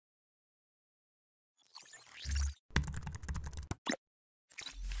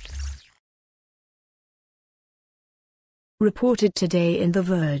Reported today in The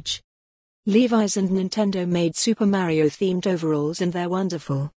Verge. Levi's and Nintendo made Super Mario-themed overalls and they're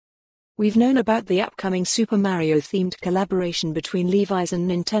wonderful. We've known about the upcoming Super Mario-themed collaboration between Levi's and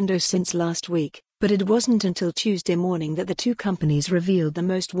Nintendo since last week, but it wasn't until Tuesday morning that the two companies revealed the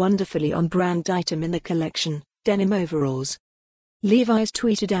most wonderfully on-brand item in the collection, denim overalls. Levi's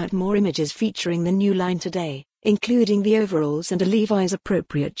tweeted out more images featuring the new line today, including the overalls and a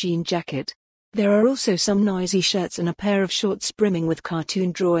Levi's-appropriate jean jacket. There are also some noisy shirts and a pair of shorts brimming with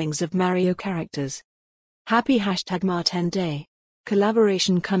cartoon drawings of Mario characters. Happy #Ma10 Day.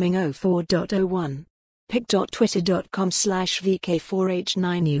 Collaboration coming 04.01.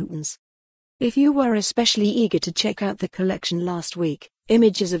 pic.twitter.com/vk4h9newtons. If you were especially eager to check out the collection last week,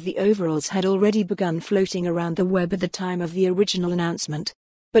 images of the overalls had already begun floating around the web at the time of the original announcement.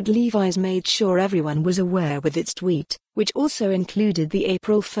 But Levi's made sure everyone was aware with its tweet, which also included the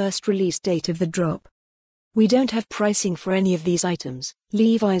April 1st release date of the drop. We don't have pricing for any of these items.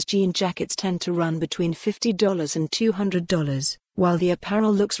 Levi's jean jackets tend to run between $50 and $200, while the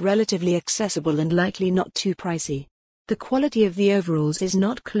apparel looks relatively accessible and likely not too pricey. The quality of the overalls is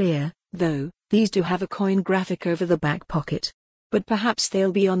not clear, though. These do have a coin graphic over the back pocket. But perhaps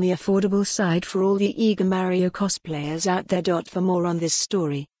they'll be on the affordable side for all the eager Mario cosplayers out there. For more on this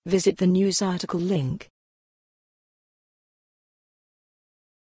story, visit the news article link.